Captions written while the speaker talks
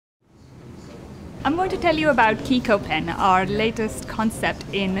I'm going to tell you about KiCoPen, our latest concept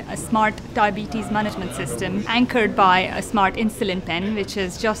in a smart diabetes management system anchored by a smart insulin pen, which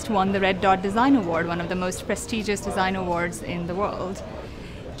has just won the Red Dot Design Award, one of the most prestigious design awards in the world.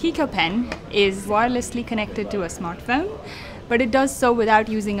 KiCoPen is wirelessly connected to a smartphone, but it does so without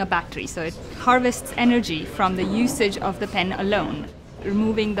using a battery, so it harvests energy from the usage of the pen alone,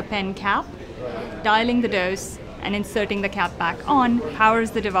 removing the pen cap, dialing the dose, and inserting the cap back on powers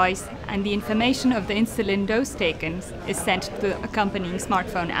the device, and the information of the insulin dose taken is sent to the accompanying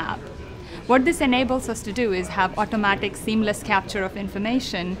smartphone app. What this enables us to do is have automatic, seamless capture of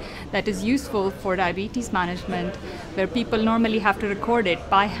information that is useful for diabetes management, where people normally have to record it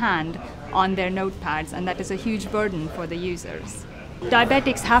by hand on their notepads, and that is a huge burden for the users.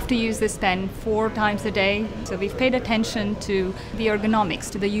 Diabetics have to use this pen 4 times a day, so we've paid attention to the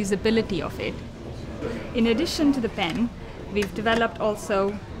ergonomics, to the usability of it. In addition to the pen, we've developed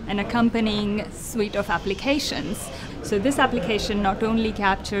also an accompanying suite of applications. So this application not only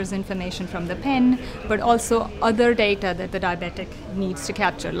captures information from the pen, but also other data that the diabetic needs to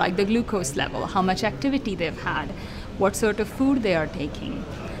capture, like the glucose level, how much activity they've had, what sort of food they are taking.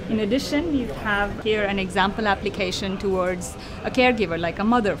 In addition, we have here an example application towards a caregiver, like a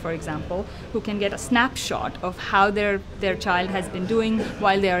mother, for example, who can get a snapshot of how their child has been doing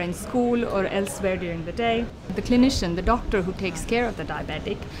while they are in school or elsewhere during the day. The clinician, the doctor who takes care of the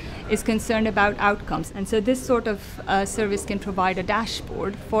diabetic, is concerned about outcomes. And so this sort of service can provide a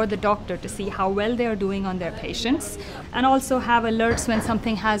dashboard for the doctor to see how well they are doing on their patients, and also have alerts when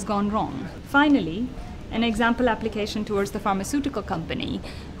something has gone wrong. Finally, an example application towards the pharmaceutical company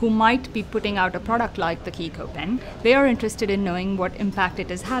who might be putting out a product like the KiCoPen. They are interested in knowing what impact it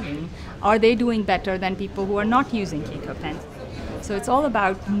is having. Are they doing better than people who are not using KiCoPen? So it's all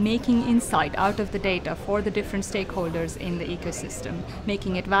about making insight out of the data for the different stakeholders in the ecosystem,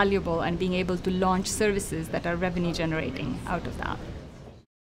 making it valuable and being able to launch services that are revenue generating out of that.